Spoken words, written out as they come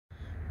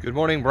Good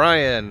morning,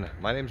 Brian.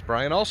 My name's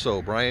Brian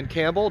also, Brian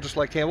Campbell, just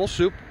like Campbell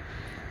Soup.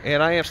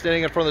 And I am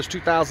standing in front of this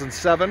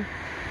 2007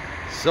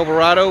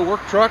 Silverado work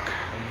truck.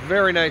 A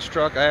very nice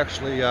truck. I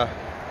actually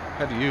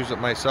had to use it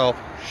myself.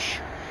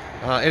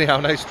 Anyhow,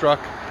 nice truck.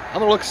 I'm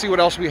gonna look and see what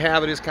else we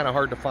have. It is kind of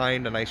hard to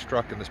find a nice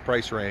truck in this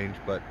price range,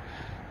 but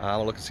I'm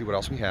gonna look and see what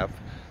else we have.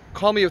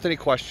 Call me with any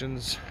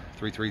questions,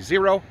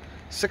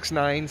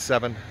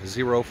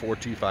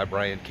 330-697-0425.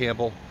 Brian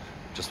Campbell,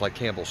 just like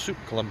Campbell Soup,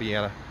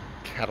 Columbiana,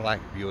 Cadillac,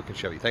 Buick, and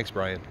Chevy. Thanks,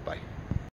 Brian. Bye.